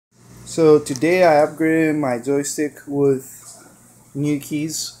So today I upgraded my joystick with new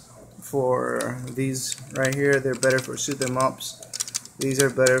keys for these right here. They're better for shoot 'em ups. These are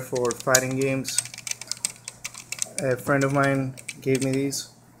better for fighting games. A friend of mine gave me these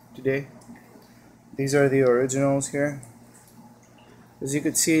today. These are the originals here. As you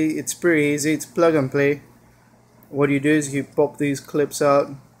can see, it's pretty easy. It's plug and play. What you do is you pop these clips out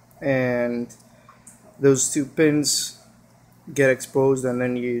and those two pins get exposed, and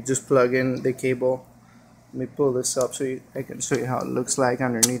then you just plug in the cable. Let me pull this up so I can show you how it looks like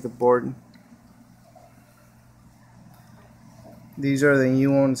underneath the board. These are the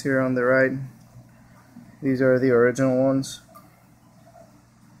new ones here on the right. These are the original ones.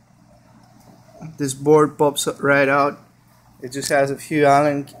 This board pops right out. It just has a few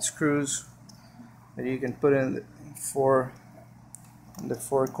Allen screws that you can put in the four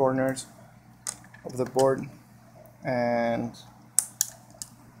corners of the board, and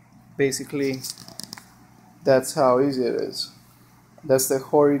basically that's how easy it is. That's the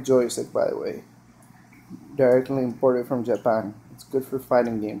Hori joystick, by the way, directly imported from Japan. It's good for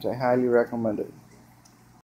fighting games. I highly recommend it.